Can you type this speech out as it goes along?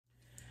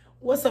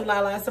What's up,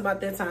 Lala? It's about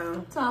that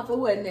time. Time for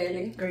what,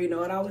 Nelly? Girl, you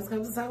know it always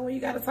comes a time when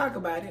you gotta talk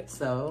about it.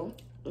 So,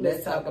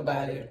 let's talk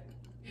about it.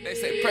 They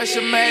say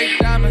pressure make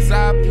diamonds,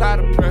 I apply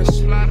the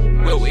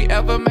pressure. Will we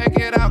ever make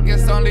it out?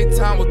 Guess only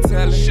time will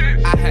tell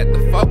it. I had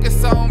to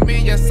focus on me,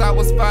 yes, I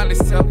was finally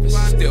selfish.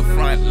 Still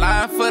front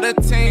line for the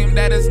team,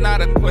 that is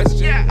not a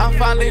question. I'm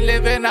finally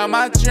living out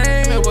my dream,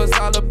 it was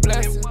all a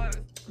blessing.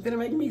 Gonna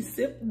make me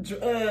sip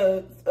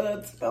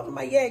stuff in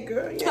my yak,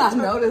 girl. I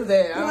noticed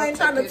that. You ain't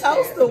trying to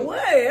toast or what?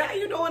 How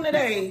you doing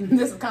today?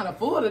 This is kind of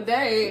full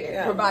today,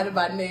 Yeah. provided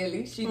by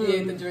Nelly. She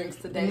did the drinks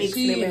today. Mixed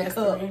She and in the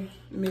cup.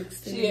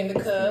 Mixed She in the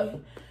cup.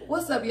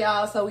 What's up,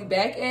 y'all? So we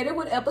back at it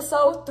with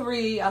episode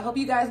 3. I hope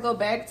you guys go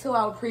back to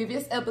our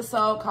previous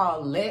episode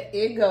called Let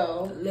It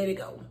Go. Let it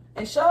go.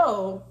 And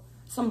show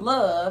some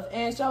love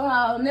and show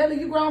how, Nelly,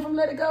 you grown from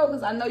Let It Go,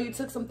 because I know you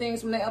took some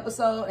things from that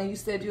episode and you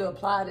said you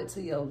applied it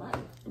to your life.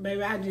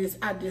 Baby, I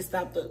just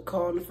stopped the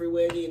car on the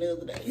freeway again the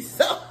other day,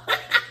 so.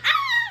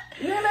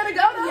 You ain't let it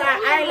go, though? Yeah,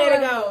 I ain't let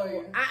it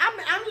go.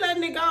 I'm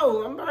letting it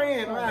go. I'm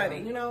praying about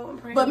it, you know. I'm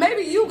praying. But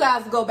maybe you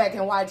guys go back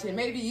and watch it.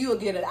 Maybe you'll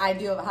get an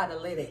idea of how to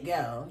let it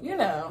go, you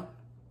know.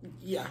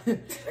 Yeah.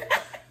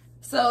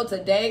 So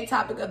today,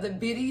 topic of the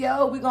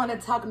video, we're going to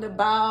talking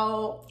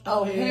about,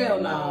 oh hell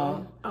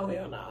no. Oh,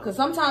 hell no. Because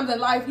sometimes in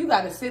life, you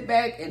got to sit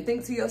back and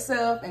think to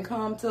yourself and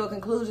come to a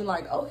conclusion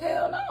like, oh,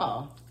 hell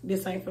no.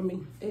 This ain't for me.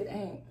 It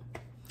ain't.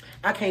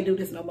 I can't do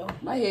this no more.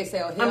 My head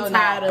say, oh, hell I'm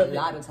tired no, of a it.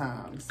 lot of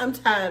times. I'm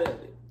tired of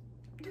it.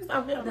 This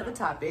don't feel Another good.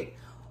 topic.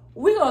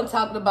 We're going to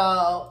talk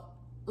about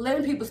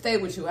letting people stay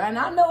with you. And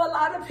I know a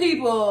lot of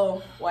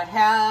people will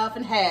half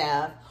and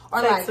half.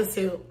 Or Takes like, a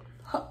sip.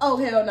 oh,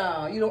 hell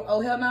no. You don't,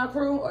 oh, hell no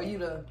crew? Or you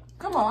the,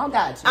 come on, I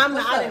got you. I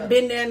What's done up?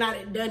 been there and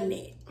I done done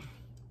that.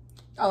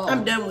 Oh,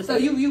 I'm done with so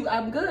it. you,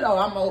 I'm good? Oh,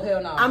 I'm oh,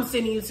 hell no. I'm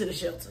sending you to the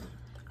shelter.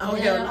 Oh,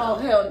 Yeah, hell no. oh,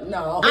 hell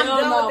no. I'm Hell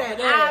done no with for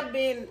that. I've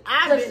been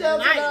The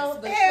shelter, nice. though,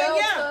 the Hell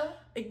shelter.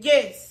 yeah.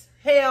 Yes.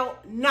 Hell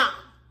no.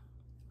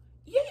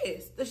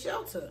 Yes, the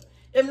shelter.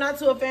 If not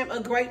to a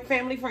great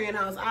family friend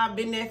house, I've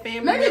been that family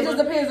Maybe it member.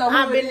 just depends on who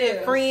I've been it that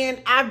is.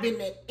 friend. I've been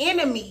that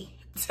enemy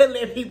to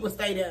let people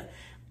stay there.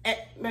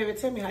 Maybe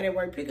tell me how that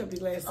work. Pick up your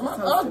glasses and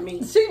talk to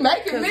me. She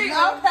making 'Cause me, you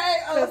know, okay,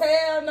 oh, 'cause-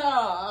 hell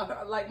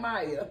no. Like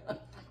Maya.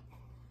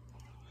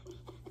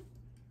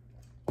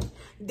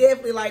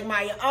 Definitely like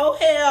Maya. Oh,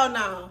 hell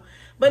no.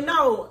 But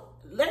no,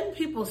 letting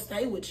people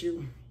stay with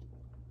you.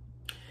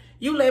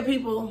 You let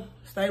people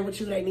stay with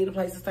you. They need a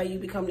place to stay. You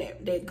become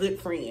that good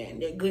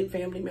friend, that good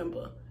family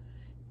member.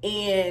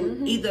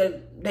 And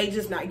either they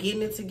just not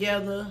getting it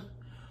together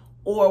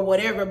or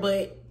whatever.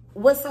 But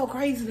what's so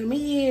crazy to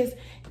me is,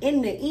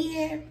 in the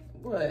end,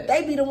 What?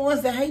 they be the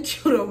ones that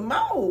hate you the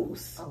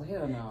most. Oh,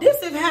 hell no.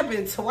 This has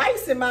happened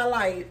twice in my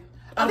life.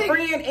 I A think-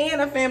 friend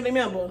and a family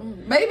member.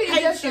 Maybe it's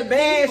Hate just you, the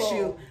bash people.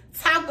 you,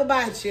 talk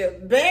about you,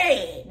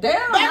 bad.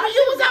 Damn, Baby, I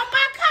you was on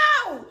my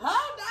couch.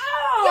 Hold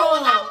on. You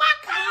was on my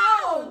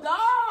couch. Hold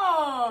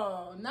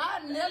on.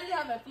 Not Nelly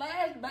having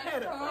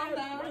flashbacks. Calm Bring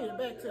down. it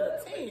back to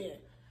the 10.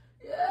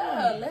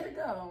 Yeah, let it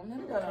go. Let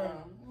it go.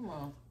 Come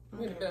on.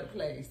 We're in a better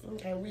place.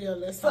 Okay,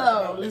 let's So-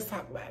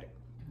 talk about it.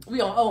 We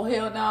on oh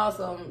hell no,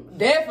 so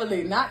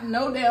definitely not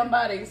no damn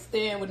body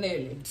staying with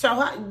Nelly.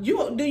 So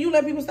do you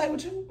let people stay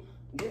with you?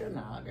 Yeah,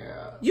 nah,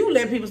 girl. You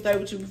let people stay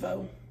with you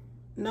before?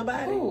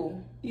 Nobody?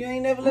 Who? You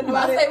ain't never let I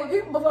nobody? stayed with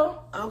people before.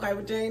 Okay,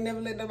 but you ain't never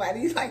let nobody.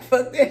 He's like,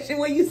 fuck that shit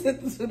when you sent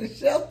them to the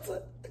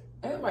shelter.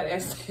 Everybody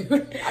asked me.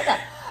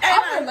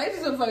 I'm in a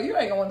relationship, so you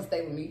ain't gonna want to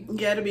stay with me.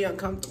 Yeah, it'll be You ain't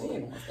uncomfortable. gonna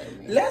want to stay with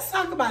me. Let's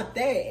talk about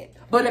that.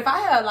 But if I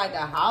had like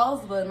a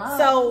house, but my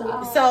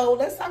So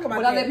let's talk about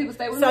Would that. I let people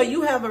stay with so me?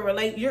 you have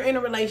you're in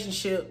a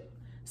relationship.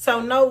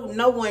 So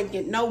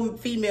no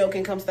female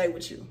can come stay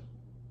with you.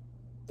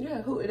 yeah,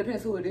 it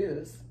depends who it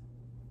is.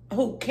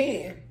 Who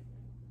can?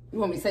 You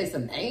want me to say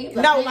some names?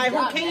 No, can't like who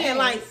drop can? names.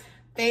 Like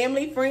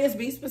family, friends,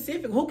 be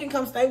specific. Who can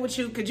come stay with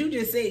you? Cause you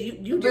just said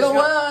you just But,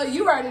 well,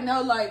 you already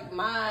know, like,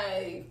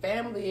 my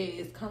family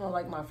is kind of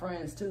like my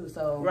friends, too,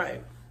 so.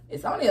 right.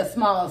 It's only a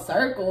small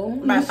circle.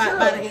 By Sure.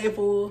 the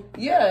handful.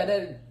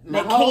 Yeah,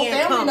 my They whole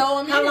can't family come. know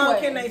them How long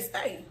anyway. can they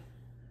stay?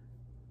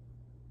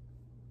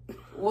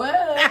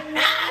 Well,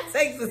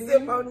 Takes a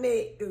sip on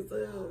that.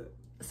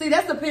 'Cause, see,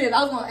 that's the opinion.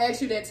 I was going to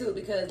ask you that, too,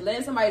 because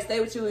letting somebody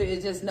stay with you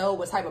is just know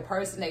what type of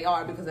person they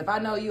are. Because if I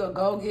know you a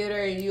go-getter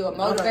and you a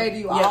motivator,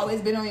 you Yeah.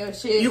 always been on your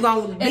shit. You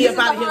gonna and be this is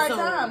up a out of here hard soon.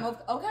 time.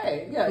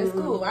 Okay, yeah, it's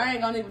cool. I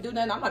ain't going to even do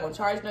nothing. I'm not going to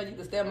charge nothing. You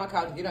can stay on my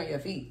couch and get on your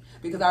feet.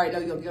 Because I already know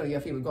you're going to get on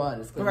your feet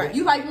regardless. 'Cause Right. if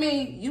you like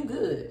me, you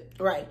good.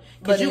 right.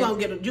 But Cause you if-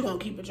 gonna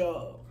keep a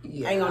job.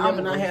 Yeah, Ain't gonna I'm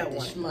never not gonna have get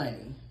this one. money.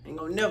 Ain't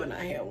gonna never not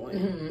have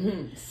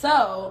one.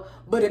 So,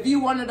 but if you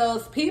one of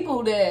those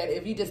people that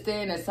if you just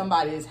staying at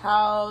somebody's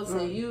house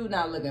and you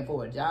not looking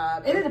for a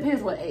job, and it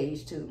depends what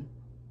age too.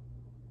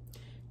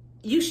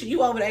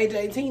 You over the age of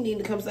 18 need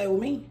to come stay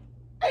with me.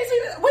 Hey,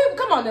 see, wait,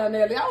 come on now,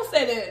 Nelly. I would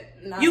say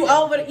that. You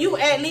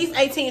at least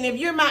 18. If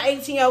you're my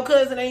 18-year-old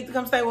cousin and need to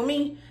come stay with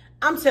me,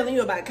 I'm telling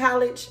you about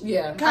college.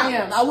 Yeah, college. I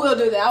am. I will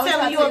do that. I'm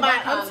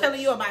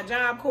telling you about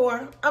Job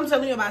Corps. I'm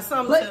telling you about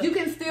something. But you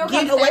can still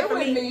come stay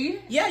with me.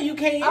 Yeah, you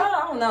can.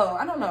 I don't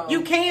know.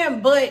 You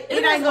can, but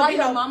it ain't gonna be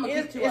no. Mama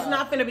It's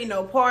not gonna be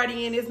no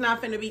partying. It's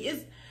not gonna be.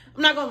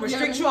 I'm not gonna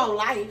restrict you on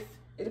life.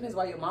 It depends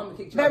why your mama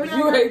kicked you out.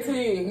 You're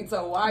 18,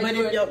 so why? But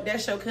if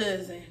that's your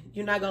cousin,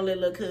 you're not gonna let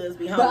little cuz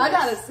be homeless. But I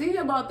gotta see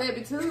about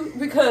that too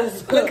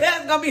because little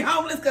cuz gonna be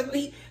homeless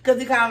because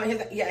he called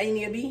his ain't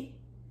he a B?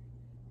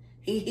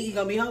 He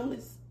gonna be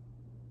homeless.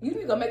 You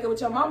need to go make it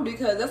with your mom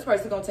because this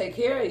person gonna take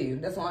care of you.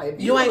 That's why.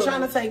 If you ain't trying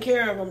to take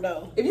care of them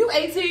though. If you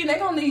 18, they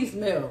gonna need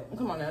some help.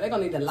 Come on now, they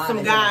gonna need a lot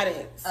of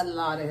guidance, a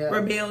lot of help.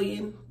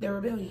 Rebellion, they're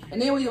rebellion.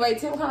 And then when you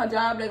 18, what kind of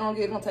job they gonna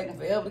get? It's gonna take them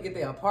forever to get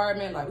their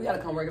apartment. Like we gotta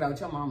come work it out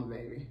with your mama,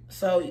 baby.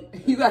 So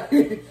you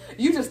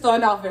just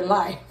starting off in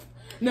life.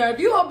 Now if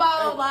you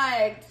about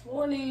like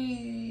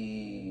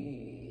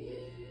 20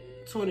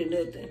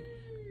 nothing,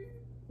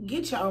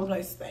 get your own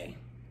place to stay.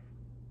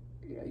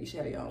 Yeah, you should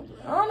have your own place.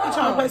 I don't know. Get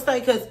your own place to stay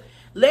because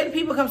letting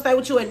people come stay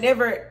with you and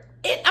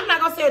I'm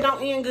not gonna say it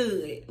don't end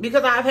good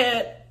because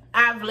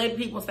I've let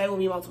people stay with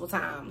me multiple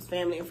times,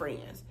 family and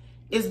friends.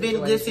 It's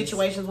been good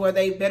situations where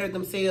they bettered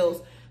themselves.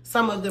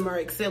 Some of them are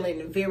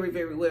excelling very,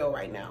 very well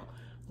right now.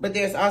 But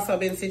there's also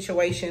been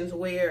situations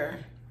where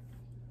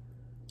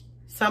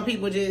some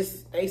people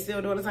they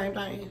still doing the same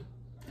thing.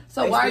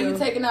 So why are you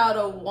taking out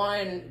a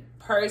one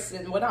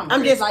person?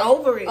 I'm just like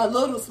over it. A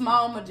little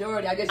small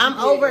majority, I guess. I'm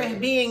over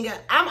it being.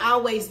 I'm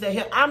always the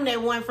help. I'm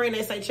that one friend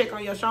that say check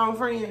on your strong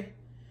friend.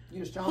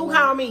 You strong? Who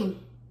call me?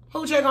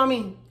 Who check on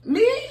me?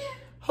 Me?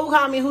 Who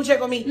call me? Who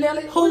check on me?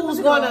 Nelly, who's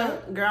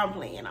gonna? Girl, I'm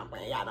playing. Y'all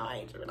know I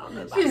ain't tripping on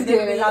nothing. She's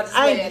doing it.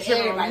 I ain't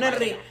tripping on none of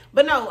that.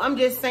 But no, I'm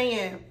just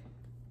saying,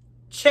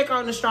 check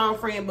on the strong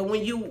friend. But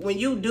when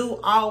you do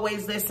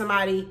always let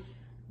somebody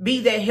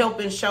be that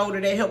helping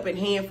shoulder, that helping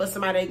hand for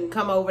somebody, they can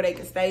come over, they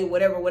can stay,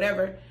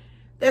 whatever.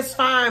 That's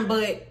fine,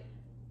 but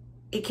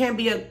it can't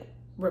be a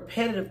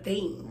repetitive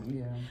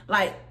thing. Yeah.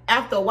 Like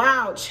after a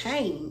while,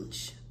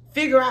 change.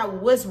 Figure out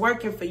what's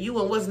working for you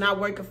and what's not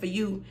working for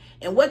you.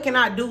 And what can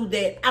I do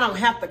that I don't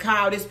have to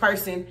call this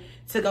person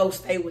to go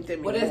stay with them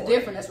anymore. Well, that's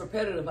different. That's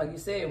repetitive. Like you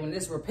said, when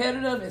it's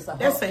repetitive, it's a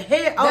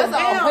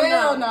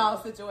hell no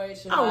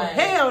situation. Oh,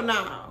 hell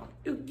no.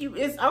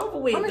 It's over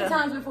with. How many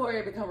times before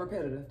it become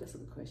repetitive? That's a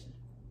good question.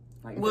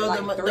 Like, well,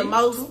 like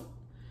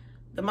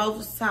the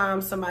most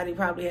time somebody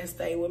probably has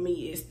stayed with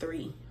me is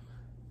 3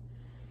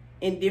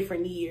 in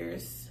different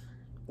years,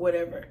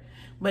 whatever.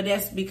 But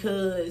that's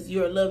because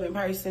you're a loving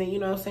person and you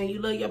know what I'm saying?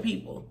 You love your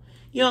people.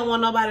 You don't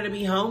want nobody to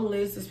be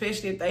homeless,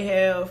 especially if they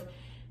have,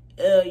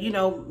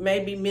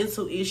 maybe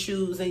mental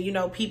issues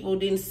and, people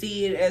didn't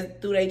see it as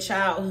through their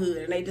childhood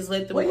and they just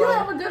let them grow. Well, you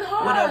have a good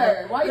heart.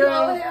 Whatever. Why you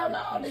all hell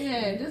no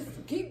then?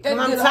 Just keep that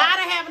I'm tired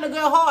of having a good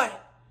heart.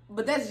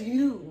 But that's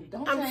you.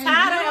 I'm tired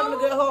of having a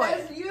good heart.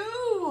 That's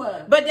you.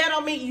 But that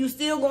don't mean you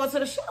still going to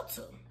the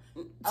shelter.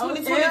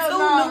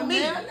 2022 new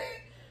me.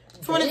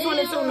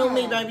 2022 new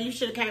me, baby. You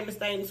should have came to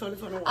stay in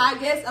 2021. I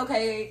guess,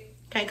 okay.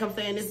 Can't come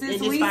stay in this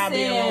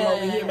 5-bedroom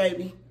over here,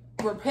 baby.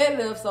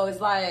 Repetitive, so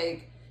it's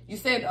like, you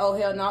said, oh,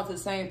 hell no, to the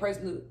same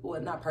person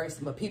not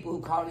person, but people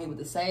who call me with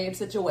the same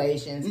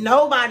situations.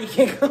 Nobody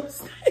can come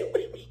stay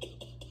with me.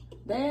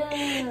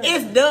 Damn.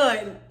 It's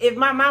done. If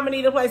my mama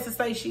need a place to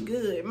stay, she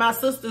good. My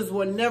sisters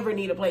will never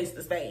need a place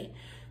to stay.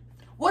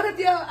 What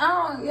if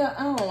I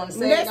don't want to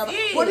say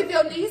it. What if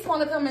your niece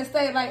want to come and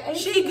stay? Like,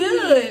 she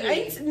good.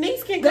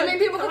 Niece can come. I mean,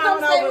 people can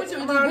come stay with you.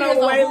 It depends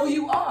on who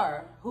you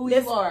are. Who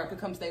you are could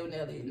come stay with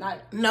Nelly.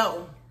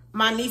 No,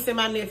 my niece and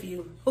my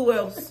nephew. Who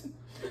else?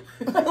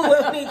 Who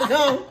else needs to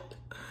come?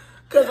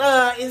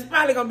 Because it's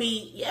probably going to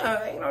be,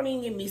 ain't don't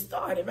even get me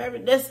started, baby.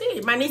 That's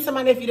it. My niece and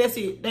my nephew, that's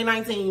it. They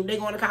 19. They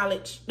going to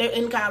college. They're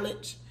in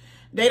college.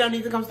 They don't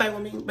need to come stay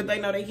with me, but they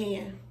know they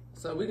can.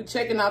 So we can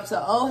check it off to,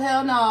 oh,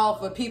 hell no,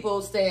 for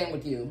people staying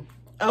with you.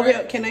 Oh,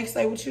 right? Can they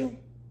stay with you?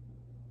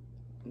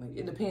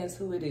 It depends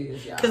who it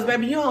is, y'all. Because,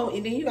 baby,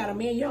 and then you got a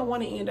man, you don't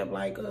want to end up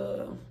like,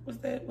 what's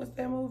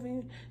that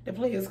movie? The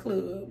Players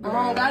Club. Girl.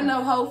 I don't got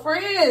no hoe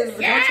friends.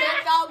 Yeah. Go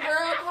check out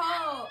Girl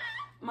Code.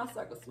 My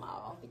circle's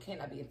small. It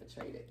cannot be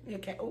infiltrated.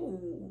 Okay.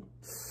 Ooh.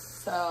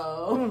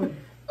 So.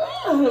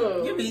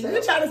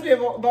 You trying to spit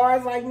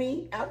bars like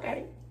me?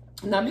 Okay.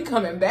 Not me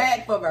coming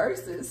back for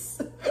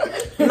verses.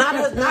 not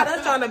us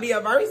trying to be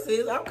a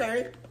verses.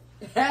 Okay.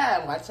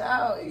 Yeah, watch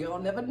out. You'll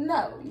never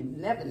know. You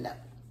never know.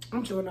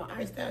 I'm sure no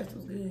Ice Stars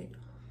was good.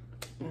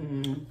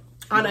 Mm-hmm.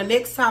 On the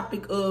next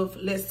topic of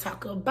let's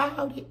talk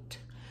about it.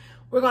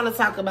 We're gonna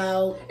talk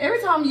about. Every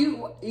time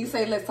you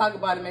say let's talk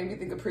about it, make me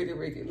think of Pretty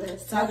Ricky.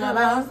 Let's talk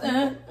about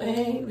it,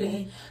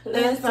 baby.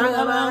 Let's talk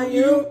about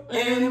you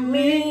and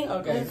me.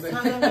 Okay. Let's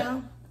talk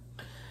about.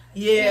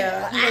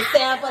 Yeah. And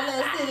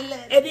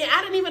then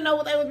I didn't even know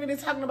what they was really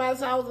talking about,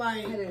 so I was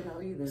like, I didn't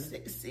know either.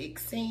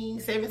 16,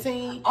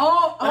 17.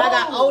 Oh, but I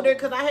got older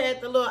because I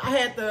had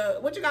the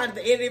what you got,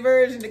 the edited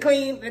version, the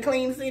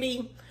clean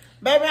CD.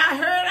 Baby, I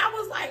heard, I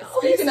was like,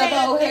 speaking of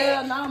oh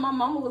hell no, my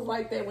mama was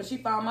like that when she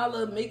found my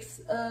little mix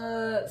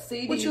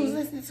CD. What you was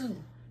listening to?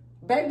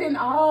 Back then,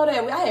 all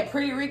that. I had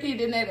Pretty Ricky,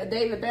 then that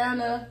David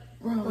Banner.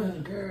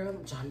 Run, girl.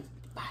 I'm trying to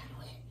body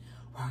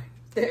right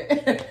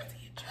there.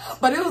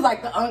 But it was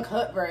like the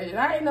uncut version.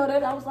 I didn't know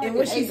that. I was like, in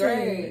 8th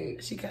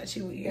grade. She got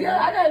you. Yeah,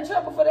 I got in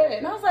trouble for that.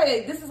 And I was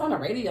like, this is on the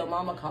radio,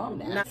 mama, calm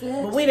down. Nah,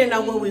 but we didn't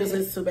know what we was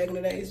listening to back in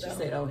the days, though. She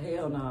said, oh,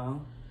 hell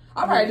no.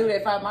 I probably do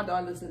that if my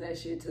daughter listened to that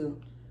shit, too.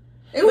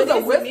 It was a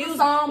whistle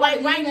song.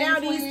 Like, right now,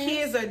 these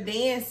kids are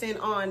dancing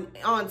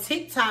on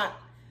TikTok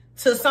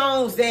to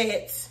songs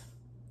that...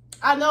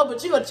 I know,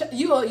 but you a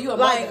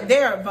like, mother.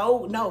 they're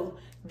no.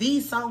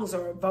 These songs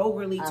are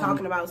vulgarly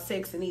talking about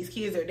sex, and these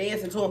kids are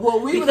dancing to them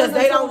because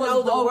they don't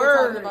know the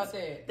words. About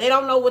that. They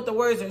don't know what the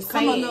words are saying.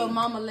 Come on, little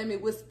mama, let me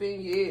whisper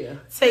in your ear.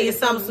 Tell you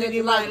something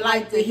you might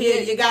like to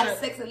hear. You got a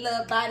sexy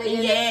love body.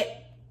 Yeah,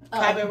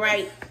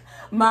 copyright.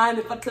 Mind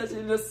if I touch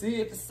it and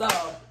see if it's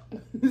soft.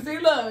 See,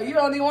 look, you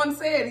don't even want to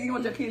say it. You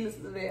want your kid to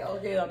listen to that. Oh,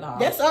 hell no.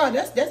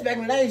 That's back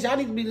in the days. Y'all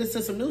need to be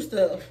listening to some new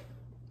stuff.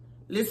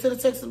 Listen to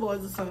the Texas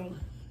Boys or something.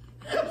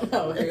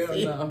 Oh, hell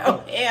no.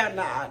 Oh, hell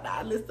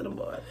nah. Listen to the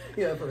boys.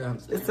 Yeah, for real.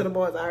 Listen to the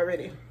boys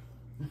already.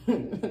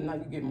 Now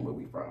you getting where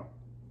we from.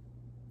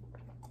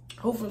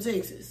 Who from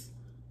Texas?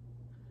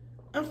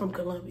 I'm from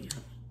Columbia.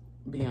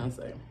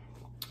 Beyonce.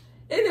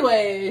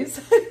 Anyways.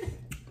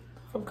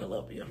 From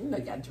Columbia. You know,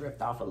 got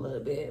drift off a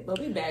little bit, but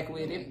we back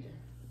with it.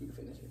 You can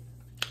finish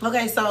it.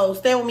 Okay, so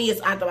Stay With Me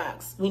is out the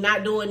box. We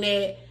not doing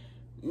that.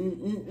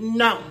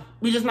 No.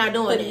 We just not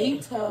doing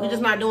that. We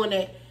just not doing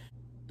that.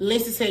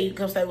 Lindsay said you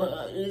come stay with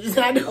her. It's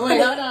not doing Wait,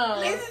 hold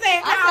on. Lindsay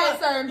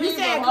said you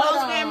said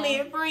close family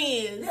and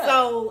friends. Yeah.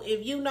 So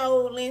if you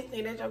know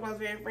Lindsay, that's your close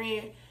family and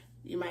friend,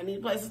 you might need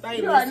a place to stay.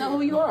 You already know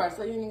who you are,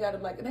 so you ain't got to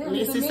be like, damn,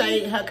 Lindsay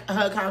say her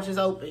couch is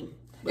open.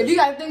 If you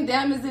got to think,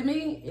 damn, is it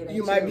me? It ain't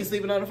you might be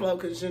sleeping on the floor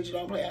because you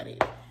don't play out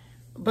it.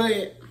 But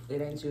it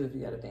ain't you if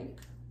you got to think.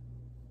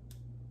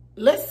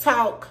 Let's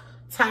talk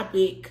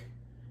topic.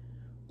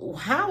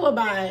 How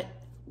about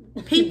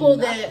people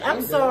that,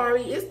 I'm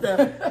sorry,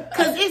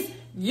 because it's,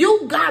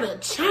 you gotta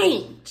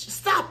change.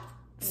 Stop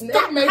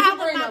calling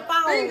my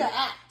phone.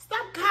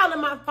 Stop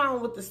calling my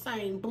phone with the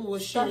same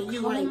bullshit. And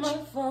you ain't. My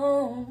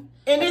phone.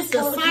 And it's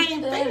the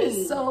same thing.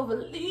 It's over,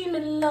 leave me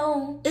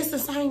alone. It's the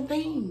same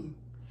thing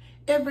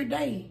every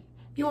day.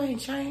 You ain't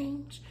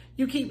changed.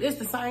 It's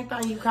the same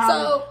thing you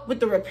call with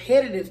the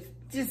repetitive.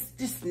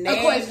 Just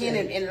nagging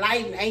and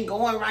life ain't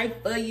going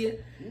right for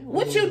you.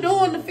 What you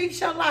doing to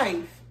fix your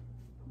life?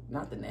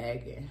 Not the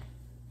nagging.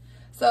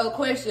 So,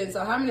 question.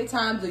 So, how many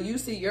times do you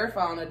see your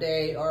phone a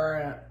day,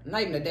 or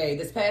not even a day,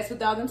 this past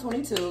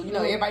 2022, you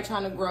know, everybody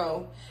trying to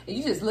grow, and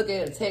you just look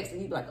at a text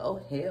and you be like,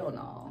 oh, hell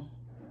no.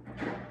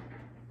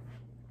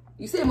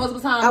 You see it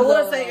multiple times. I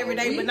would say every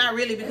day, but not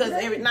really, because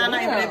not every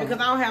day, because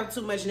I don't have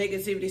too much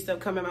negativity stuff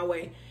coming my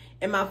way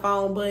in my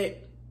phone,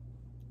 but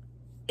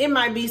it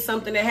might be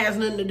something that has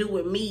nothing to do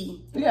with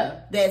me. Yeah.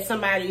 That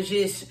somebody's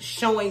just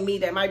showing me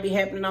that might be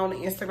happening on the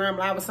Instagram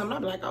Live or something. I'll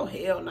be like, oh,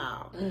 hell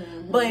no.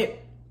 Mm-hmm. But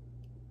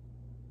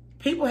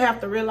people have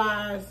to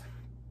realize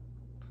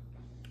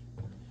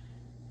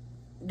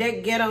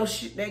that ghetto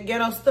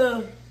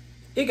stuff,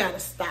 it gotta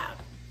stop.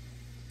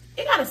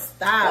 It gotta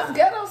stop. That's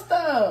ghetto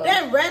stuff.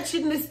 That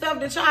ratchetness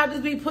stuff that y'all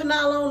just be putting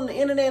all on the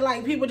internet,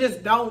 like people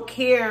just don't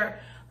care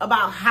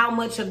about how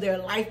much of their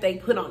life they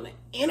put on the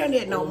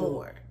internet no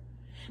more.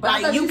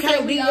 But like you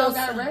can't be all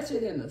got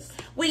ratchet in us.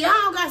 We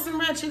all got some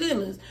ratchet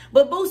in us.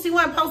 But Boosie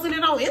wasn't posting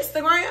it on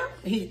Instagram.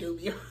 He do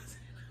be on.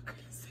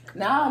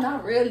 No,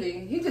 not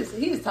really. He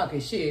just talking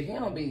shit. He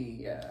don't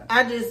be.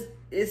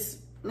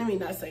 Let me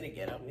not say the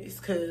ghetto this,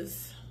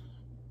 cause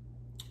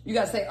you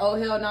gotta say oh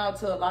hell no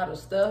to a lot of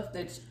stuff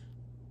that's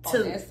on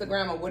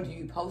Instagram, or what do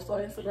you post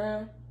on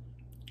Instagram?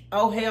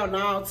 Oh hell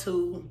no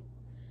to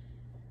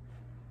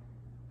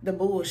the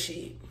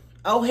bullshit.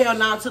 Oh hell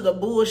no to the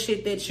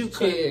bullshit that you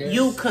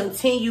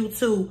continue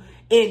to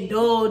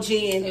indulge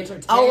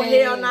in. Oh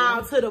hell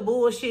no to the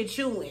bullshit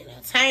you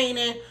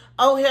entertaining.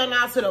 Oh hell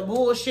no to the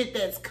bullshit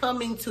that's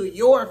coming to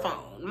your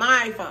phone,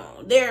 my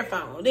phone, their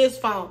phone, this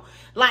phone.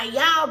 Like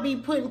y'all be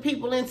putting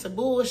people into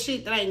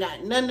bullshit that ain't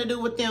got nothing to do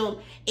with them,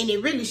 and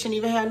it really shouldn't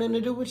even have nothing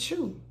to do with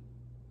you.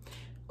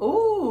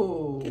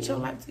 Ooh. Get your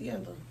life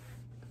together.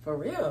 For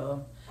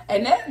real.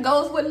 And that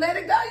goes with let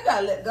it go. You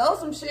gotta let go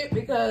some shit,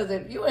 because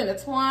if you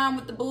intertwine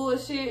with the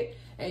bullshit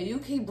and you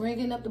keep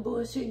bringing up the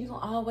bullshit, you're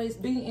gonna always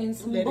be in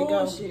some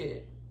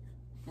bullshit.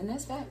 And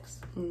that's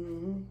facts.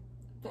 Mm-hmm.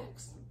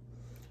 Facts.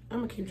 I'm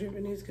gonna keep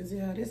drinking this because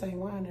this ain't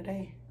wine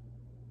today.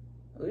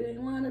 It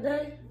ain't wine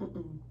today?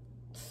 Mm-mm.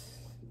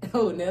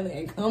 Oh, Nelly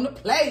ain't come to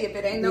play if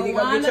it ain't no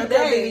wine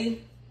today.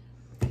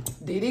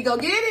 Diddy go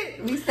get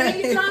it. We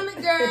see you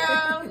coming,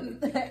 girl.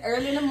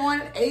 Early in the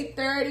morning,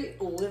 8:30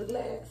 with a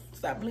glass.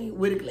 Stop playing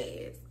with a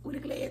glass. With a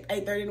glass.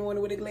 8:30 in the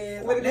morning with a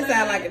glass.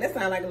 That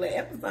sound like a little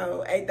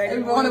episode. 8:30 in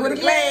the morning with a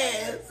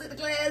glass. With a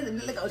glass,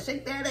 and then go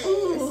shake that ass.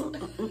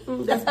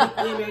 That's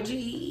big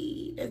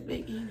energy. That's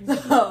big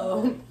energy.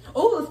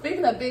 So,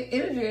 speaking of big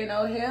energy, and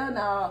oh hell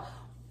no.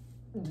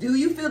 Do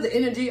you feel the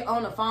energy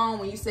on the phone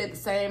when you said the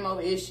same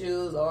old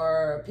issues,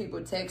 or people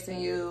texting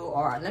you,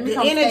 or let me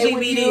come stay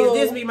with you?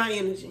 This be my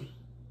energy.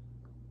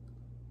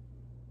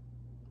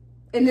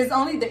 And it's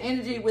only the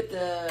energy with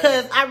the...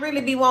 Because I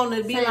really be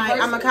wanting to be like,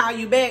 person. I'm going to call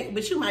you back,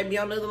 but you might be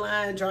on the other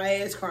line, dry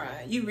ass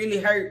crying. You really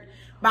hurt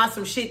by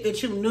some shit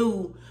that you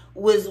knew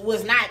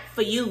was not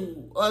for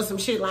you, or some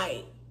shit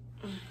like...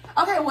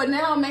 Okay, well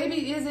now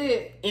maybe is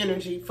it...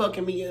 energy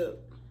fucking me up.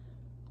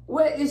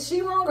 What, is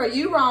she wrong or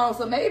you wrong?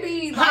 So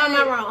maybe... How am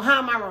I wrong? How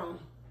am I wrong?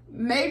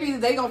 Maybe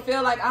they gonna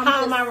feel like I'm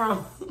How am I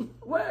wrong?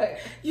 What?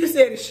 You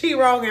said is she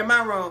wrong, am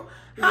I wrong?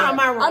 How am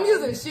I wrong? I'm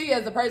using she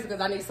as a person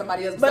because I need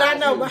somebody else. But I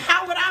know, you. but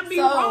how would I be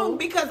wrong?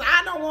 Because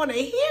I don't want to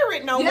hear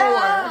it no more.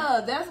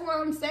 Yeah, that's what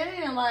I'm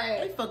saying.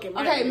 Like, They fucking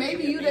okay, mad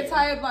maybe at you me. the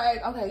type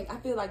like, okay, I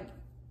feel like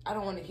I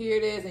don't want to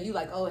hear this, and you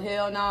like, oh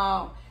hell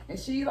no, and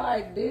she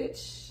like,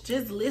 bitch,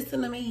 just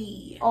listen to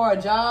me. or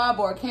a job,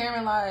 or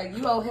Karen like,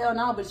 you oh hell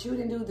no, but you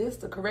didn't do this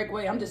the correct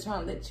way. I'm just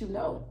trying to let you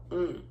know.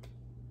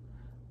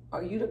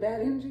 Are you the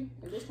bad energy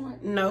at this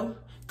point? No,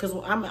 because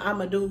I'm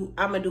gonna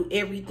do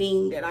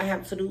everything that I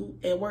have to do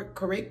at work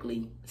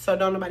correctly, so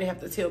don't nobody have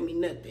to tell me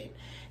nothing.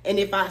 And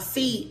if I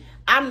see,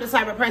 I'm the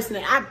type of person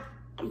that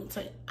I'm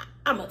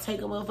gonna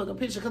take a motherfucking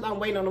picture because I'm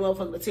waiting on the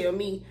motherfucker to tell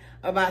me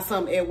about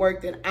something at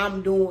work that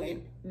I'm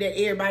doing that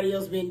everybody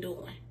else been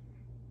doing.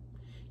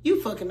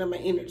 You fucking up my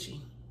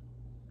energy.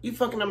 You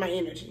fucking up my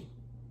energy.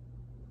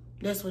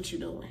 That's what you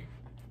doing.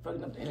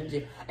 Fucking up the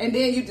energy, and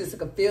then you just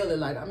can feel it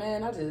like, oh,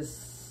 man, I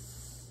just.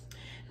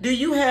 Do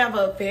you have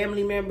a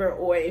family member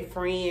or a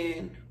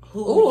friend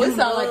who? Ooh, it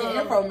sounds like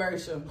an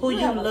infomercial. Who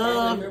you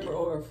love?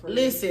 Or a friend?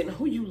 Listen,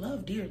 who you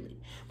love dearly,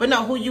 but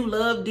no, who you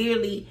love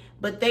dearly.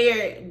 But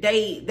they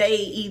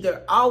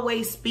either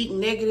always speak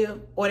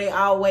negative or they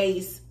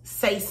always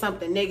say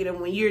something negative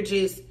when you're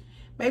just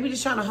maybe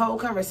just trying to hold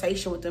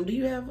conversation with them. Do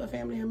you have a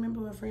family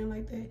member or a friend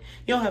like that? You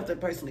don't have to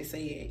personally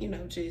say it. You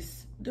know,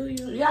 just do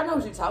you? Yeah, I know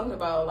what you're talking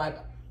about. Like,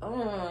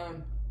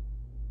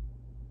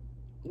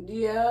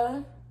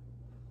 yeah.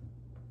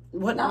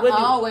 Not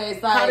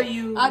always. Like, how do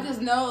you? I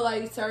just know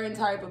like certain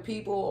type of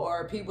people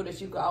or people that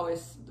you can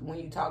always, when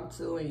you talk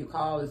to and you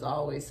call, is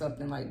always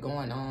something like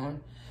going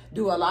on.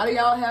 Do a lot of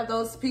y'all have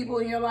those people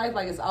in your life?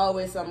 Like it's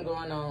always something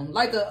going on.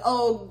 Like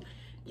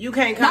you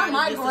can't call not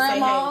my just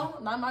grandma, to say,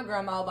 hey. not my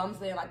grandma, but I'm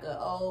saying like an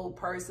old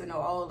person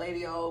or old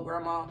lady or old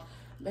grandma.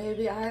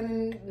 Baby,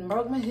 I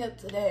broke my hip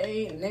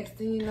today. Next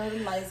thing you know, the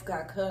lights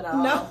got cut off.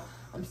 No.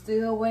 I'm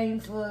still waiting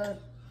for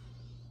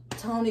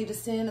Tony to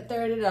send the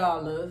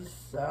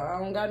 $30. I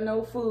don't got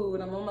no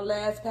food. I'm on my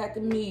last pack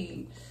of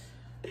meat.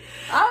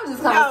 I was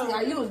just trying to see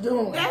how you was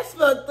doing. That's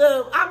fucked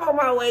up. I'm on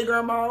my way,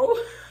 Grandma.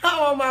 I'm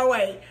on my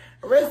way.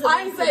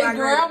 I ain't say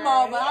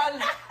grandma, but I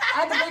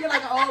had to think of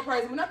like an old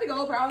person. When I think of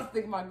old person, I was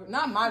thinking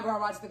not my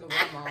grandma, I just think of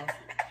grandma.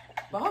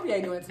 But I hope you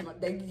ain't doing too much.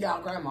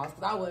 Y'all grandmas,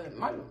 because I wouldn't.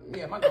 My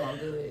grandma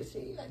good.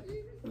 She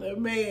like,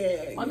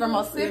 man. My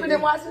grandma sipping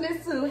and watching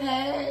this too.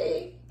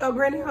 Hey. Oh,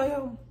 Granny, how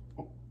you?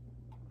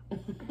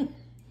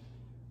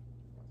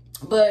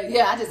 But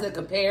yeah, I just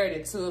compared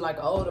it to like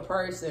an older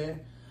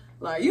person.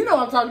 Like, you know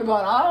what I'm talking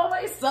about.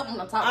 Always something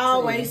to talk to.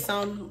 Always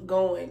something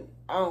going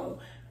on.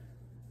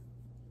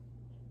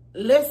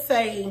 Let's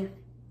say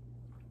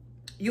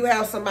you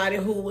have somebody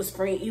who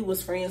you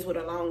was friends with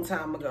a long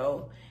time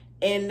ago,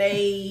 and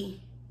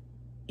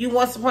you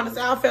once upon a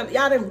time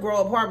y'all didn't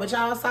grow apart, but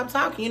y'all stopped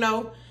talking. You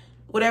know,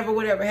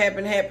 whatever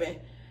happened.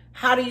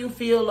 How do you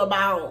feel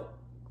about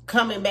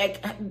coming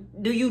back?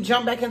 Do you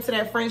jump back into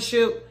that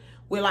friendship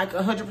with like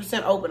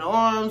 100% open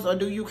arms, or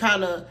do you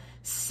kind of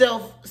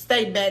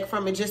stay back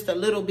from it just a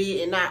little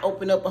bit and not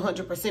open up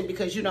 100%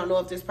 because you don't know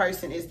if this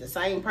person is the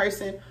same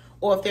person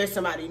or if there's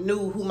somebody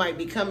new who might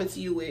be coming to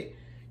you with,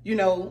 you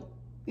know,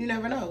 you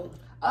never know.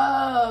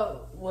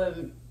 Well,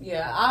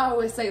 yeah, I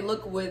always say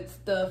look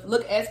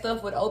at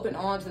stuff with open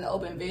arms and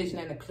open vision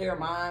and a clear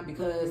mind,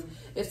 because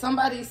if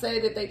somebody say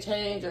that they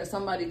change or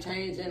somebody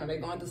changing or they're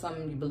going through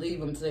something, you believe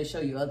them until they show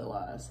you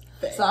otherwise.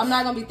 Thanks. So I'm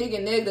not going to be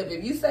thinking negative.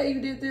 If you say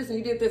you did this and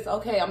you did this,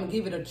 okay, I'm going to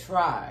give it a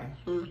try.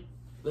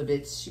 But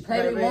bitch, she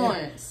played it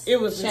once. It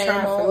was a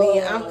try for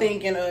me. I'm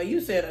thinking, you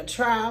said a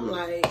try. I'm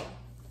like,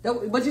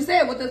 but you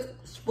said, what this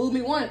fooled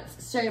me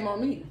once, shame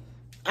on me.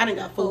 I didn't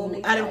got fooled.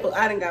 I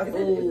didn't got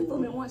fooled. Fool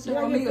me once, shame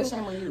on me or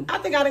shame on you? I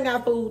think I done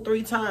got fooled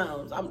 3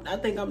 times. I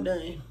think I'm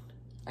done.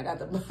 I got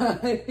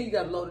you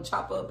got to load the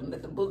chopper up and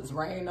let the bullets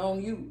rain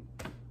on you.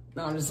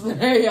 No, I'm just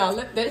saying, y'all,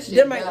 let that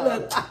shit go.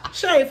 Look,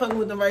 she ain't fucking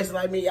with them verses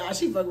like me, y'all.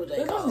 She fucking with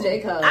J. Cole.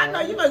 J. Cole. I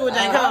know you fucking with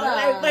J. Cole.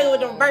 I ain't fucking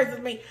with them verses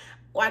me.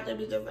 Watch them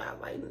just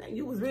out like,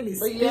 you was really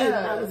spitting.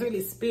 Yeah. I was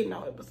really spitting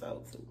on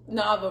episodes.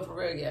 No, but for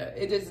real, yeah.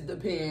 It just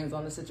depends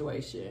on the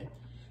situation.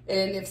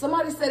 And if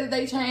somebody said that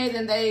they changed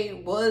and they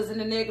was in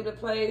a negative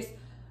place,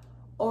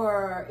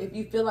 or if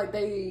you feel like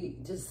they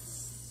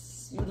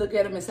just, you look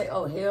at them and say,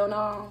 oh, hell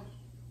no.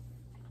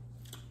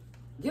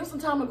 Give them some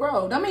time to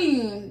grow. I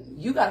mean,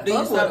 you got to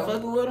fuck with them. Do you stop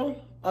fucking with them?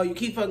 Oh, you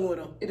keep fucking with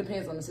them? It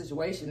depends on the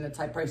situation, the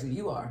type of person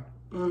you are.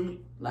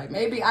 Mm-hmm. Like,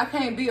 maybe I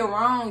can't be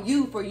around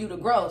you for you to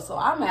grow, so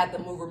I'm going to have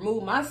to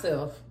remove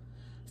myself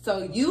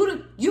so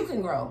you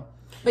can grow.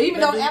 But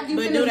even though after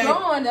you finish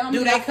growing,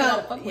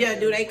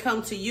 do they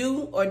come to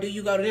you, or do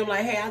you go to them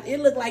like, hey, it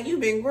look like you've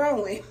been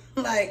growing,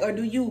 like, or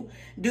do you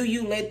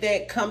let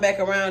that come back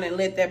around and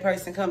let that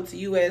person come to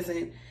you as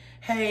in,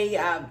 hey,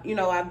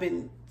 I've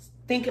been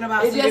thinking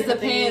about some different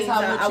things.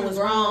 I was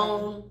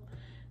wrong.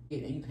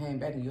 You came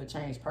back and you're a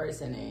changed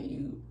person and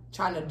you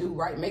trying to do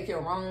right, make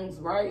your wrongs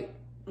right.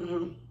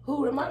 Mm-hmm.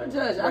 Who am I to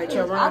judge? I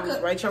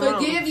could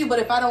forgive you, but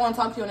if I don't want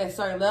to talk to you on that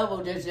certain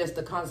level, there's just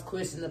the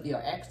consequences of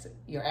your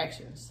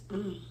actions.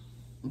 Mm-hmm.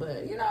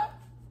 But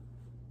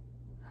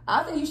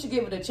I think you should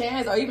give it a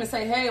chance, or even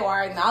say, hey, or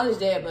I acknowledge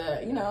that,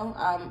 but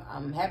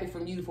I'm happy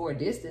from you for a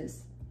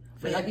distance.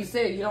 But like you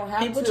said, you don't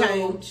have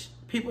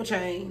People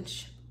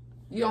change.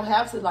 You don't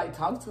have to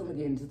talk to them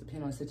again, just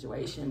depending on the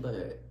situation,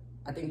 but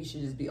I think you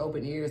should just be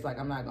open ears. Like,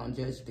 I'm not going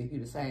to judge you if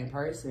you're the same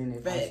person.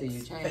 If I see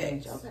you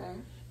change, okay.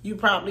 You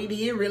probably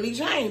did really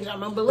change. I'm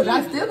going to believe you.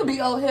 But I still could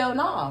be, oh, hell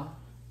no.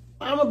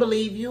 I'm going to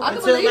believe you. I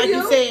until, like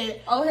you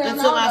said, oh, hell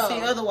until no, I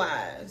see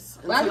otherwise.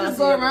 Well, I just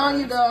go around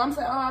you, though. I'm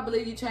saying, oh, I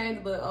believe you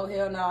changed, but oh,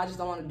 hell no, I just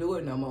don't want to do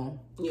it no more.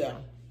 Yeah.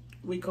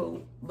 We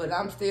cool. But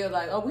I'm still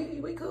like, oh,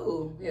 we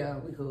cool. Yeah,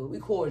 we cool. We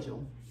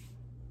cordial.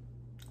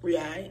 We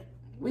all right.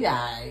 We all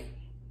right.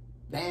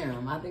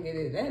 Damn, I think it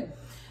is that.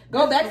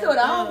 Go back to it.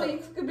 I don't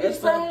think you could be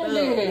friends.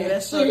 Yeah,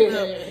 that's fucked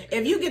up.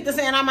 If you get to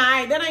saying I'm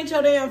alright, that ain't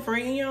your damn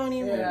friend. You don't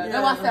even. Yeah,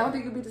 that's why I said I don't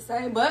think it could be the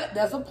same. But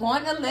that's a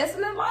point, a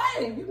lesson in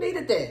life. You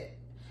needed that.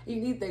 You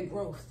need that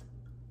growth.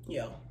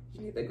 Yeah.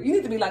 You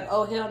need to be like,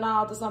 oh hell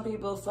no to some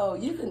people, so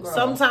you can grow.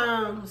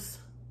 Sometimes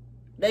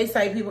they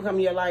say people come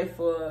to your life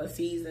for a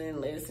season,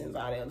 lessons,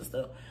 all that other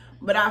stuff.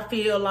 But I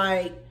feel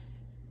like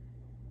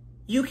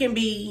you can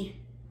be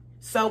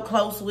so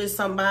close with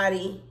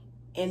somebody,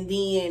 and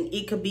then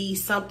it could be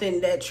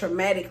something that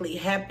traumatically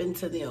happened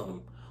to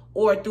them,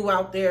 or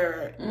throughout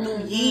their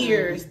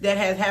years that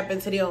has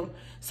happened to them.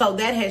 So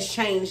that has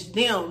changed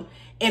them.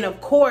 And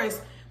of course,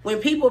 when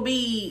people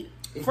be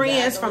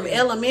friends from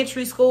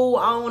elementary school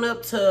on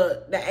up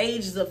to the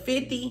ages of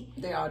 50,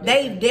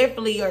 they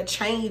definitely are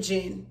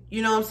changing.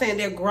 You know what I'm saying?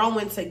 They're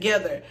growing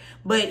together.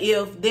 But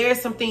if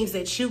there's some things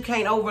that you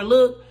can't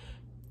overlook,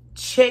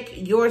 check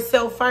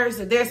yourself first.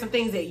 If there's some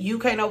things that you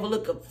can't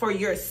overlook for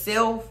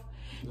yourself,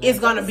 it's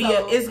gonna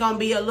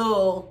be a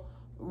little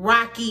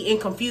rocky and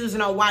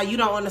confusing on why you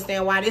don't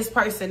understand why this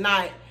person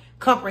not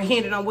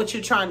comprehending on what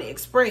you're trying to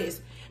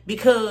express,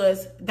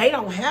 because they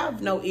don't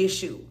have no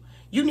issue.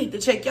 You need to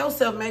check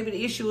yourself. Maybe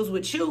the issue is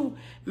with you.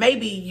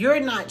 Maybe you're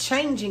not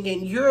changing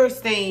and you're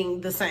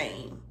staying the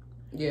same.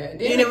 Yeah,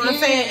 you know what I'm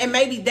saying? And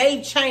maybe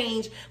they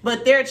change,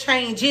 but their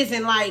change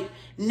isn't like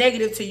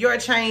negative to your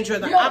change or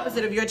the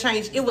opposite of your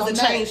change. It was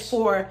a change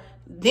for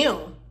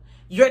them.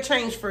 Your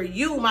change for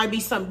you might be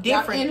something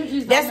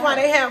different. That's why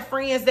they have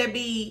friends that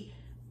be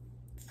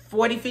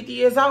 40, 50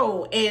 years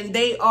old and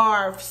they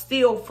are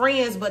still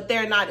friends, but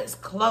they're not as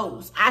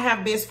close. I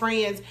have best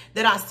friends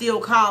that I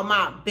still call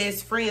my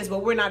best friends,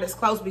 but we're not as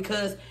close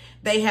because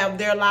they have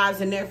their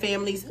lives and their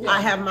families. Yeah. I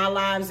have my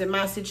lives and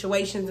my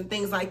situations and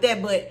things like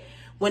that. But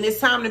when it's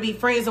time to be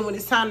friends and when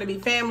it's time to be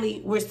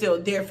family, we're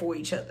still there for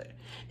each other.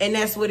 And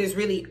that's what it's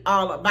really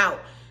all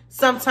about.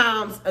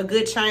 Sometimes a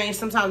good change,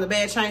 sometimes a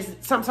bad change,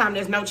 sometimes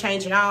there's no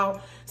change at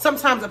all.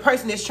 Sometimes a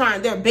person is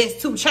trying their best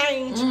to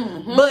change,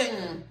 but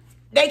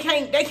they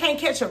can't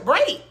catch a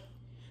break.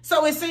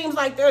 So it seems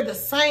like they're the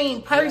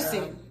same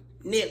person,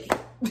 nearly.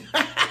 Not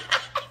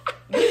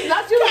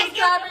you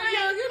describing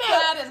you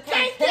guys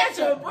can't catch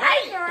a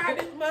break around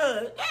this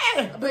mud.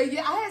 Yeah. But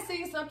yeah, I had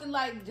seen something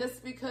like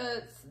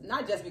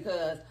not just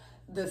because,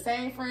 the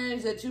same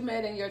friends that you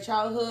met in your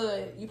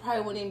childhood, you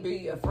probably wouldn't even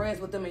be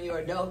friends with them in your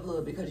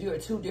adulthood because you're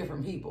two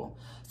different people.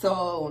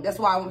 So that's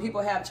why when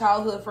people have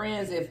childhood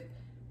friends, if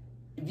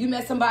you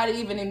met somebody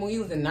even when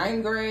you was in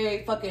 9th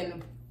grade,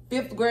 fucking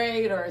 5th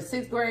grade or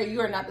 6th grade, you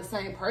are not the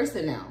same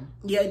person now.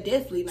 Yeah,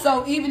 definitely not.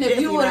 So even if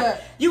you would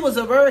you was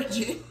a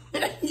virgin,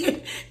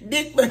 you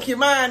dick fuck your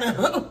mind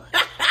up.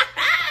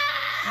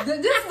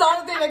 This is the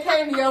only thing that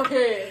came to your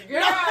head,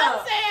 girl. No,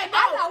 I'm saying,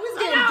 I thought we was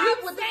getting deep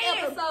with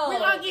this episode. We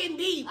are getting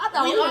deep. I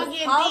thought we are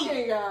getting talking,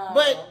 deep. Girl.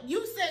 But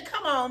you said,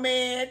 "Come on,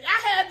 man."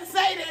 I had to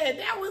say that.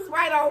 That was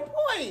right on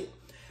point.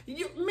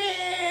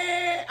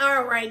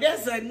 All right,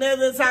 that's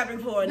another topic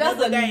for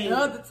another day.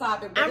 Another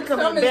topic. I'm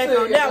coming back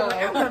on that one.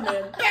 I'm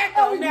coming back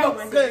on that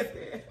one.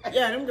 Good.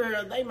 Yeah, them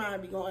girls, they might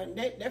be going.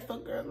 That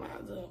fuck girl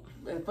minds up.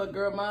 And fuck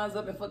girl minds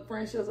up and fuck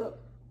friendships up.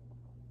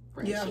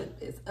 Friendship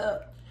is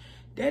up.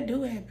 That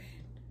do happen.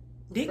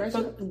 Dick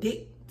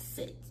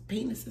sex,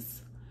 penises.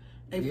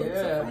 They fuck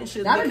some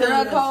friendships. Got a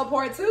girl called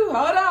part 2.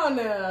 Hold on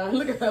now.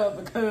 Look at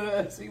her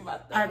because she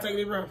about to. I take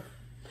it rough.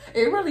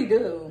 It really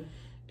do.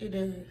 It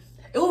does.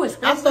 Ooh, I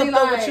especially fucked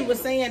up what you were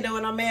saying though,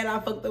 and I'm mad I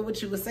fucked up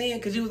what you were saying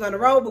because you was on the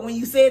road. But when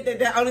you said that,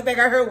 the only thing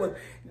I heard was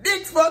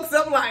dicks fucks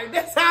up. Like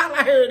that's all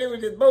I heard. It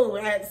was just boom.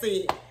 I had to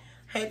say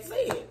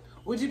it.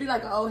 Would you be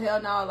like, oh hell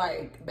no,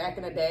 like back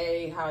in the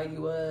day, how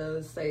you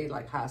was say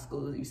like high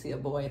school, you see a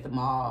boy at the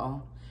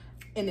mall,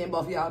 And then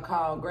both of y'all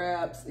call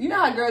grabs. You know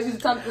how girls used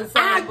to talk to the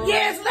same boy?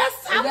 Yes,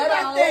 let's talk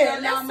about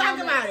that. Let's talk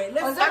about it.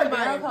 Let's talk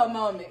about it. Girl code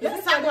moment.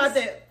 Let's talk about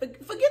that.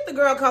 Forget the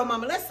girl code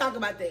moment. Let's talk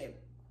about that.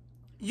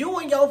 You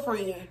and your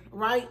friend,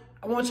 right?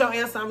 I want your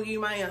answer. I'm gonna give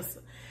you my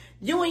answer.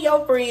 You and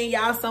your friend,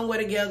 y'all somewhere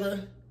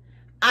together.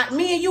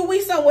 Me and you,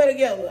 we somewhere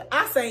together.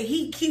 I say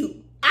he cute.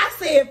 I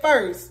said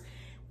first.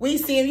 We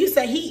see him. You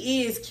say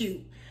he is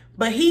cute.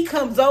 But he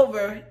comes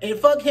over, and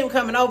fuck him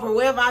coming over,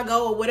 wherever I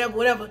go or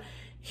whatever,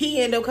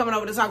 he end up coming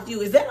over to talk to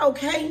you. Is that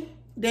okay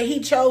that he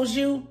chose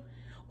you?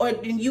 Or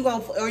you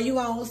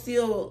gonna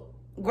still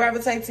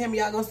gravitate to him?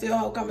 Y'all gonna still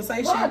hold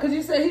conversation? Why? Because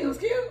you said he was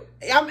cute?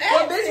 I'm asking.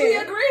 Well, bitch, we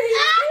agree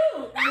he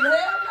was cute. Hell no.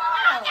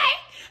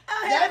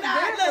 Oh, hell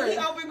no. Look, he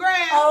open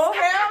grass. Oh,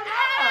 hell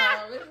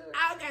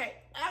no. Okay.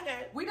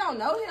 We don't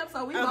know him,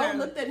 so we both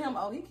looked at him.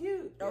 Oh, he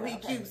cute. Oh, he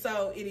cute.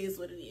 So it is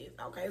what it is.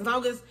 Okay. As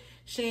long as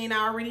she ain't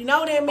already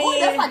know that man. Oh,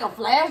 that's like a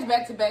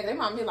flashback to back. They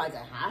might be like in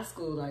high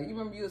school. Like, you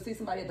remember you would see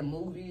somebody at the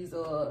movies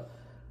or...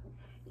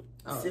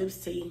 Sips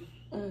tea.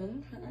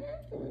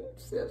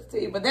 Sips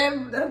tea. But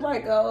that's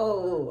like,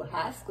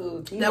 high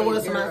school teenage That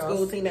was girls. my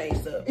school teenage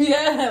stuff.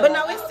 Yeah. But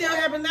no, it still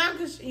happens now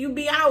because you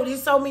be out.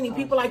 There's so many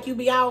people like you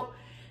be out.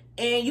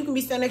 And you can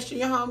be standing next to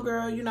your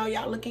homegirl. You know,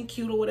 y'all looking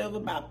cute or whatever.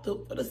 Bopped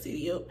up for the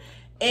city up.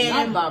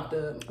 And not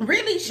bopped up.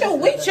 Really, sure.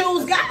 We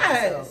choose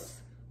guys.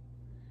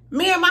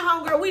 Me and my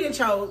homegirl, we done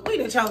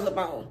chose up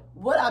on.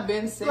 What I've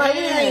been saying. Like,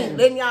 we ain't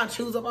letting y'all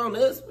choose up on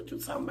us. What you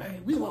talking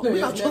about? We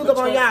gonna choose up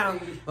on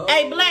y'all.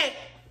 Hey, Black.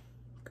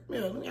 Come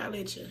here, let me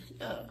let you.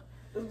 Yeah.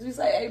 What did you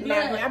say, hey,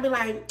 Black? I be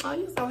like, oh,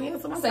 you so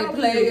handsome. I say follow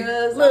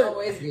players. You. Look,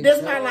 always get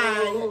this my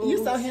line.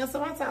 You so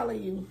handsome, I follow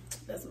you.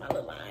 That's my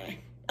little line.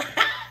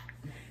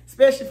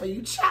 Especially for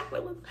you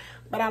chocolate ones.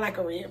 But I like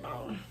a red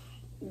bone.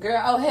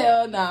 Girl, oh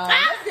hell no.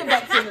 Let's get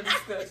back to the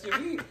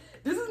discussion.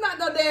 This is not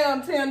no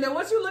damn Tinder.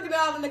 What you looking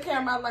out in the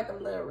camera like a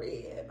little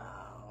red?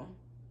 No.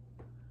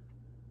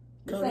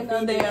 This ain't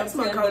no damn That's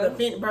my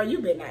codependent, bro. You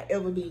better not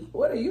ever be.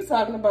 What are you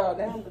talking about?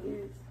 Damn, let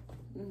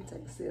me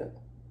take a sip.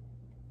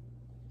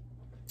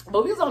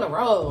 But we was on the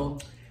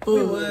road.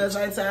 We was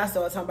right until I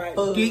started talking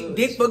about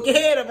dick book your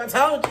head up. I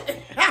told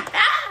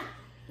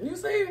you. You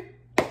see?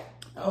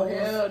 Oh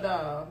hell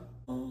no.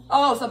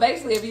 Oh, so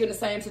basically, if you're in the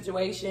same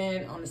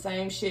situation, on the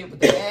same shit with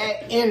the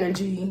bad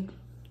energy,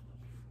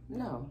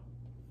 no.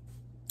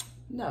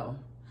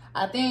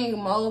 I think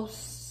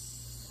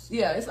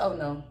it's oh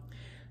no.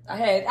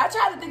 I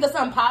tried to think of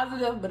something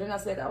positive, but then I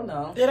said, oh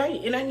no. It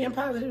ain't even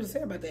positive to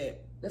say about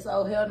that. That's an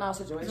oh hell no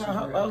situation.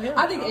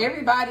 I think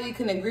everybody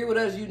can agree with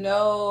us. You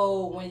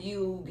know, when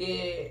you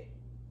get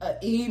an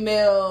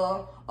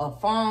email, a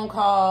phone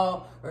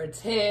call, or a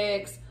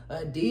text,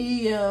 a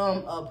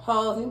DM, a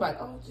post, and you're like,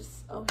 oh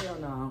hell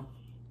no.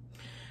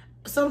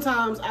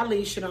 Sometimes I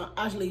leave shit on.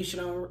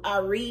 I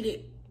read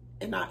it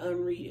and I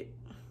unread it.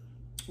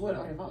 What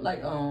on your phone?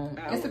 Like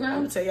Instagram? I'm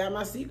gonna tell y'all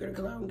my secret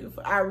because I don't give a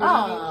fuck. I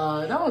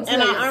read it. Don't tell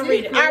and I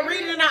unread it. I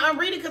read it and I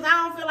unread it because I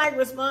don't feel like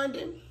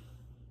responding.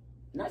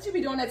 Not you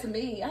be doing that to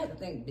me. I had to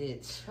think,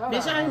 bitch.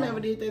 Bitch, I ain't never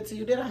did that to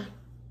you, did I?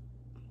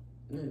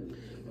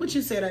 What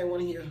you said I didn't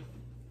want to hear?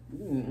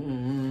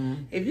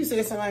 If you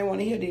said something I didn't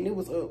want to hear, then it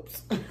was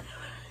ups.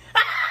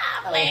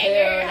 Oh,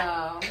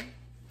 hell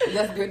no.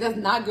 That's good. That's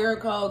not girl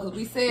code because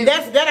we said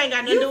that ain't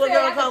got nothing to do with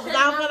girl code because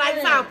I don't feel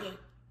like talking.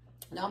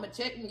 No, I'm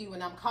checking you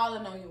and I'm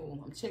calling on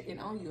you. I'm checking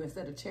on you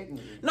instead of checking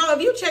you. No,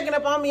 if you checking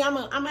up on me, I'm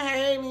a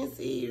hey and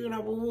see you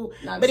know. Boo.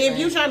 But if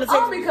you trying to text I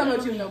don't be coming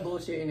with you no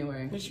bullshit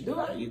anyway. Do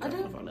I? You come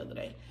on the phone the other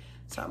day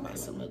talking about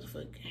some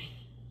motherfucking.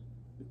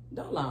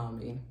 Don't lie on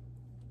me.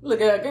 Look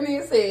at her.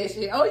 Can't say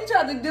shit. Oh, you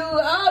tried to do?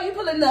 Oh, you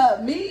pulling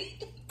up me?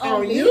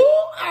 On you?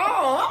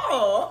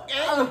 Oh,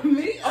 okay. On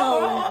me?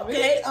 Oh,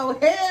 okay. Oh,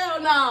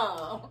 hell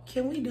no.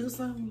 Can we do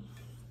something?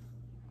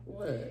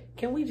 What?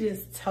 Can we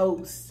just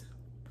toast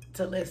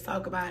to let's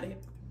talk about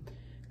it?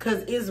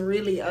 Because it's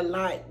really a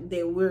lot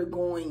that we're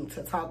going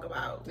to talk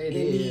about in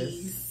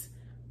these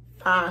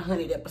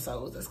 500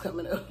 episodes that's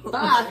coming up.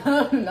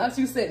 500? Not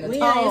you setting the we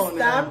tone. Ain't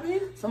stopping.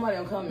 Somebody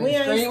will come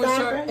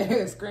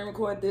and screen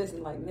record this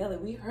and like, Nelly,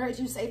 we heard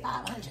you say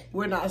 500.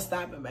 We're not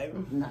stopping, baby.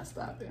 Not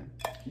stopping.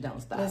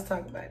 Don't stop. Let's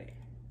talk about it.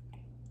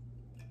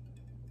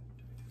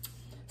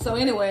 So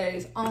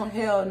anyways, on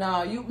hell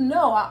no, you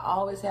know I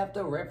always have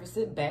to reference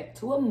it back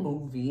to a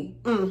movie.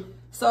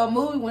 So a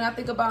movie, when I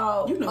think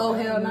about oh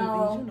hell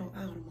no. You know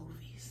all the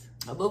movies.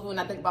 A movie when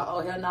I think about oh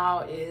hell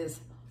no is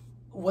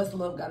what's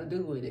love got to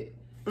do with it?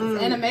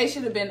 Anime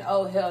should have been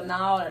oh hell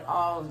no and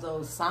all of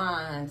those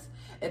signs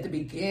at the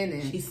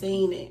beginning. She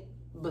seen it.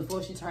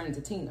 Before she turned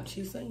into Tina.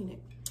 She seen it.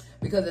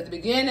 Because at the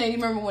beginning, you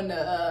remember when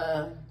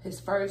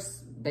his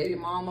first baby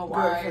mama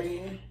wife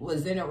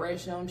was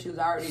interracial, she was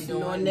already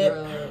doing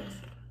drugs.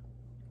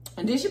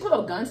 And then she put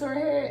a gun to her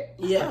head.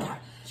 Yeah.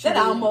 That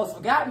almost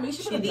forgot me.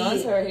 She put a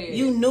gun to her head.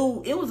 You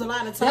knew it was a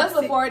lot of toxic. That's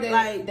before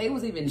they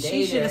was even dating.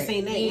 She should have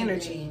seen that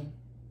energy.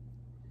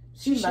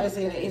 She liked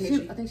seen the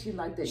energy. I think she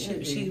liked that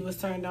energy. She was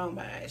turned on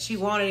by it. She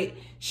wanted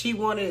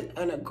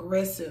an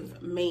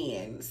aggressive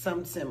man,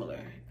 something similar.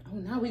 Oh,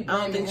 now we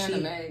blaming Anna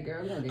Mae,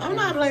 girl. I'm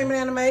not blaming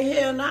Anna Mae.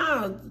 Hell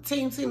no.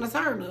 Team Tina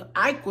Turner.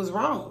 Ike was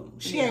wrong.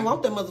 She ain't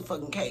want that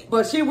motherfucking cake.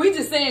 But we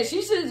just saying,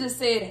 she should have just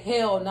said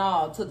hell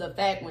no to the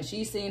fact when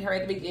she seen her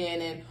at the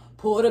beginning,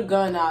 pulled a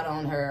gun out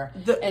on her.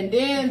 And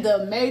then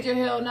the major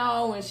hell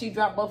no when she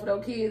dropped both of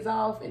those kids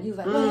off. And he was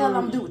like, what the hell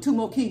I'm going to do with 2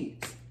 more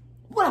kids?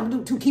 What I'm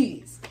going to do with 2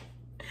 kids?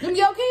 Them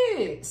your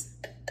kids.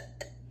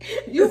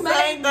 You the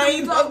same thing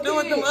you supposed to do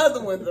with them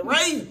other ones.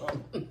 Raise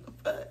them.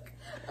 Fuck.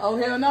 Oh,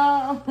 hell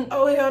no.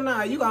 Oh, hell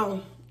no. You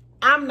gon'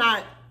 I'm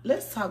not.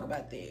 Let's talk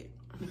about that.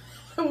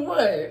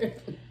 What?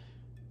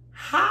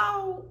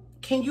 How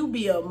can you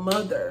be a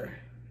mother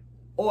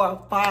or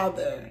a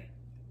father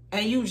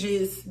and you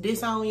just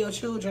disown your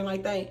children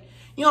like that?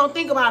 You don't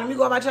think about them. You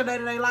go about your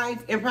day-to-day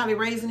life and probably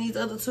raising these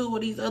other 2 or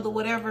these other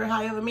whatever,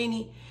 however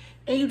many,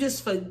 and you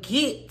just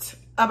forget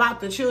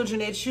about the children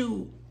that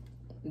you...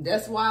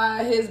 That's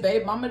why his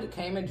baby mama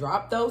came and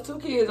dropped those 2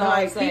 kids.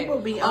 Like, people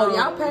be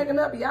y'all packing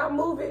up, y'all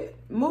moving.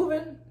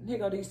 Here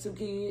go these 2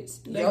 kids.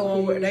 They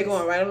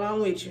going right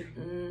along with you.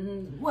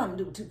 Mm-hmm. What I'm gonna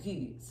do with 2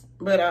 kids?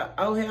 But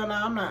oh hell no,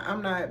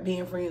 I'm not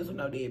being friends with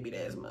no deadbeat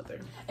ass mother.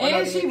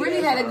 And she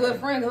really had a good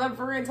friend, because her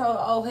friend told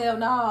her, oh hell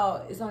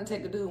no, it's gonna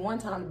take a dude one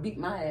time to beat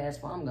my ass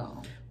before I'm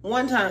gone.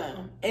 One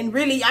time, and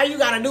really, all you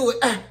gotta do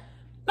it.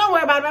 Don't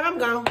worry about it, I'm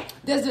gone.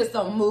 That's just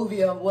a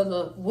movie of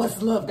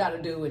what's love got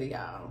to do with it,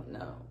 y'all.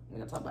 No. We're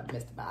going to talk about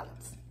domestic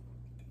violence.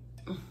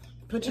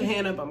 Put your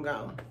hand up, I'm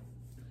gone.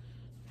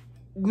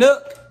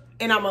 Nook,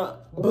 and I'm a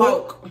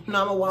walk.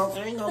 No, I'm a walk.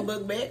 I ain't gonna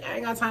look back. I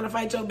ain't got time to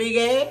fight your big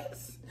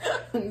ass.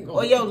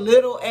 Or your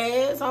little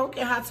ass. I don't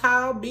care how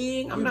tall,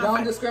 big. I'm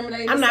not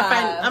discriminate. I'm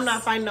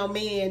not fighting no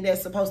man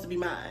that's supposed to be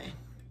mine.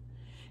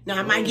 Now,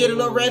 I might get a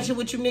little ratchet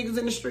with you niggas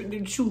in the street,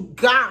 you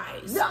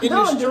guys in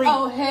the street.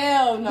 Oh,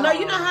 hell no. No,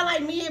 you know how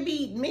like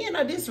men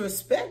are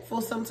disrespectful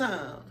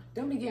sometimes.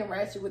 Don't be getting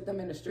ratchet with them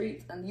in the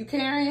streets. You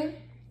carrying?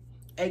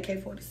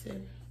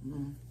 AK-47.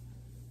 Mm.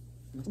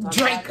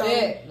 Draco.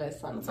 Let's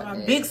talk about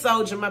that. Big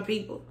soldier, my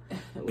people.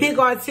 Big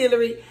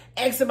artillery.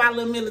 Ask about a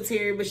little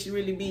military, but she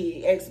really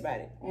big. Ask about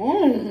it.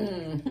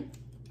 Mm-hmm.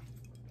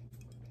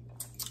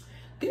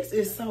 This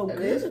is so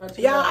good.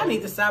 Y'all, I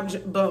need to stop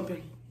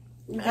bumping.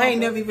 I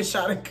ain't never even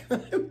shot a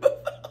gun.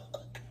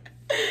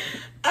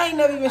 I ain't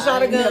never even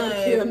shot a gun. I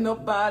never killed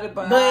nobody,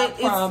 but I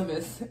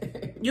promise.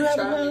 You have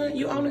a gun?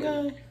 You own a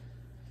gun?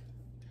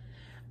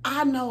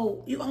 I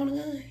know. You own a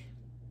gun?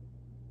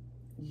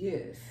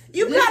 Yes.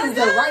 You got a gun? This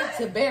is the right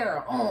to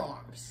bear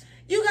arms.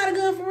 You got a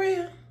gun for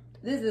real?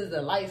 This is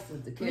the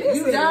license to carry. This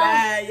you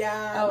lie,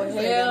 y'all. Oh,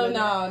 hell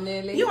no,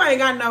 Nelly. You ain't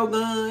got no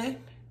gun.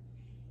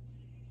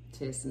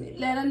 Test me.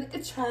 Let a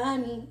nigga try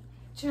me.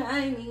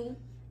 Try me.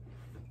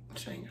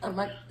 I'm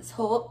like, this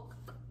whole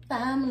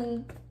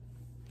family.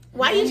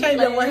 Why you change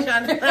your voice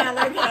trying to sound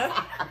like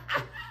that?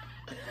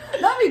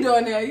 Don't be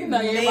doing that. You know,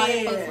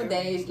 everybody fucks for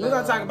days. We're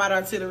going to talk about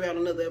artillery on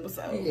another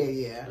episode.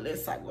 Yeah.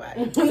 Let's talk about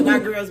it. My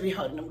girls be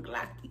holding them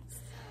Glockies.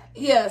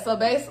 Yeah, so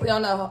basically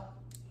on the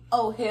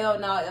oh hell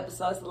no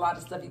episode, it's a lot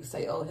of stuff you can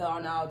say oh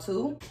hell no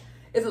to.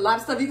 It's a lot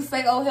of stuff you can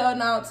say oh hell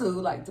no to.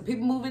 Like the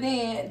people moving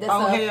in. That's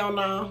hell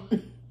no.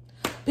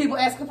 People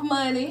asking for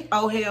money.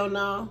 Oh hell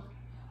no.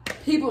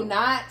 People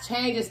not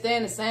changing,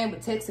 staying the same,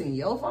 but texting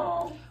your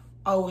phone.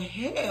 Oh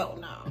hell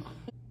no.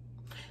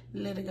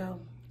 Let it go.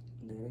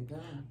 Let it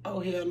go. Oh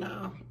hell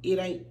no. It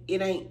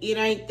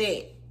ain't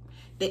that.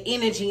 The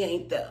energy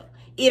ain't there.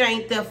 It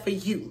ain't there for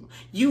you.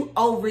 You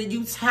over it,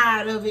 you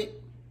tired of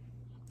it.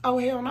 Oh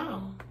hell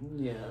no.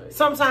 Yeah.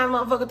 Sometimes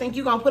motherfucker think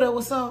you gonna put up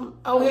with something.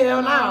 Oh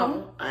hell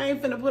no. I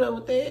ain't finna put up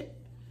with that.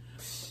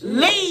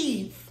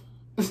 Leave.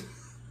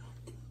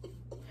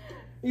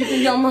 You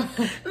think your mom...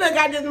 Look,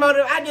 I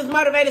just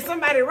motivated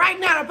somebody right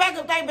now to pack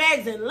up their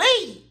bags and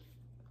leave.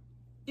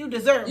 You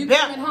deserve better. You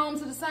coming home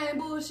to the same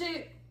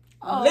bullshit?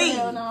 Oh, leave.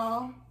 Hell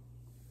no.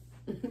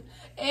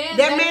 And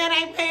that man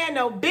ain't paying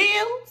no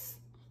bills.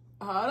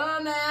 Hold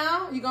on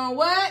now. You gonna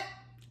what?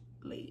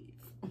 Leave.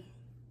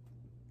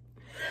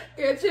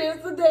 Get a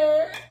chance to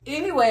dare.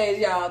 Anyways,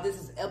 y'all, this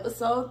is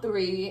episode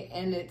 3,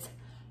 and it's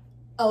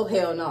oh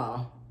hell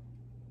no.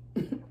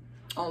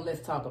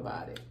 Let's talk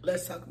about it.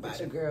 Let's talk about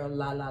it. Your girl,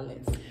 Lala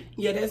Lindsay.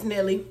 Yeah, that's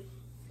Nelly.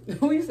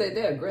 Who you said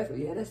that aggressive?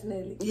 Yeah, that's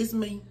Nelly. It's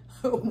me.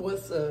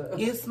 What's up?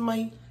 It's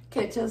me.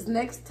 Catch us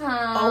next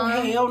time. Oh,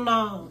 hell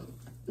no.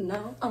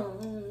 No.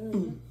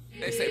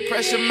 They say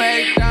pressure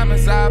make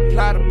diamonds, I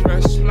apply the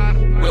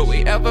pressure. Will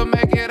we ever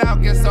make it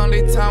out? Guess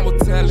only time will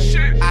tell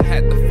it. I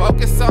had to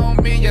focus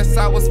on me, yes,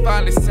 I was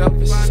finally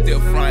selfish.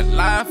 Still front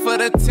line for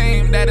the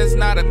team, that is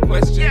not a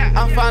question.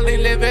 I'm finally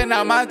living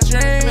out my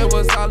dream, it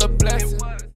was all a blessing.